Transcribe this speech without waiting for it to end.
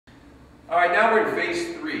All right, now we're in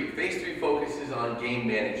phase three. Phase three focuses on game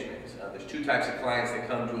management. There's two types of clients that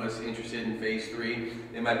come to us interested in phase three.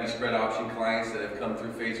 They might be spread option clients that have come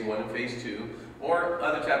through phase one and phase two, or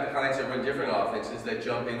other type of clients that run different offenses that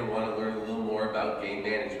jump in and want to learn a little more about game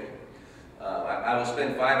management. I will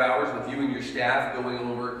spend 5 hours with you and your staff going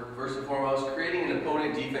over, first and foremost, creating an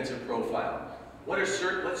opponent defensive profile. What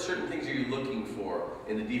certain things are you looking for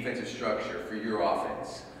in the defensive structure for your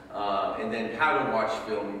offense? And then how to watch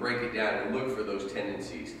film and break it down and look for those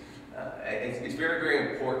tendencies. It's very,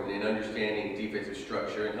 very important in understanding defensive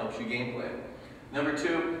structure and helps you game plan. Number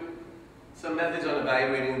two, some methods on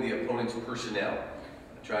evaluating the opponent's personnel.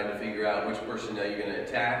 Trying to figure out which personnel you're going to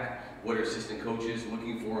attack, what are assistant coaches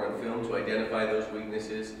looking for on film to identify those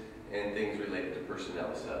weaknesses, and things related to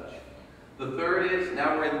personnel as such. The third is,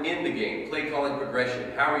 now we're in the game, play calling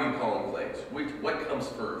progression. How are you calling plays? What comes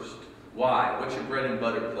first? Why? What's your bread and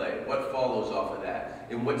butter play? What follows off of that?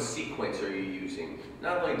 And what sequence are you using?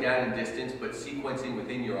 Not only down and distance, but sequencing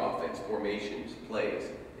within your offense, formations, plays,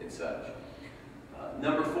 and such.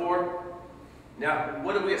 Number four, now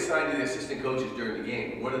what do we assign to the assistant coaches during the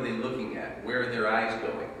game? What are they looking at? Where are their eyes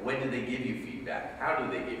going? When do they give you feedback? How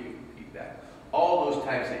do they give you feedback? All those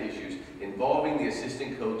types of issues involving the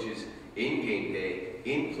assistant coaches in game day,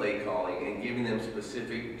 in play calling, and giving them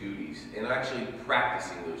specific duties, and actually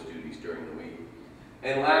practicing those duties during the week.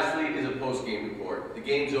 And lastly is a post-game report. The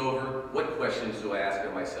game's over. What questions do I ask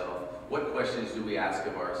of myself? What questions do we ask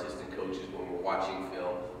of our assistant coaches when we're watching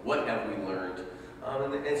film? What have we learned?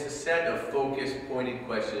 And it's a set of focused, pointed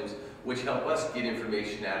questions which help us get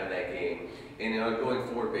information out of that game, and on a going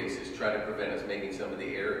forward basis try to prevent us making some of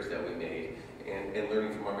the errors that we made and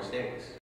learning from our mistakes.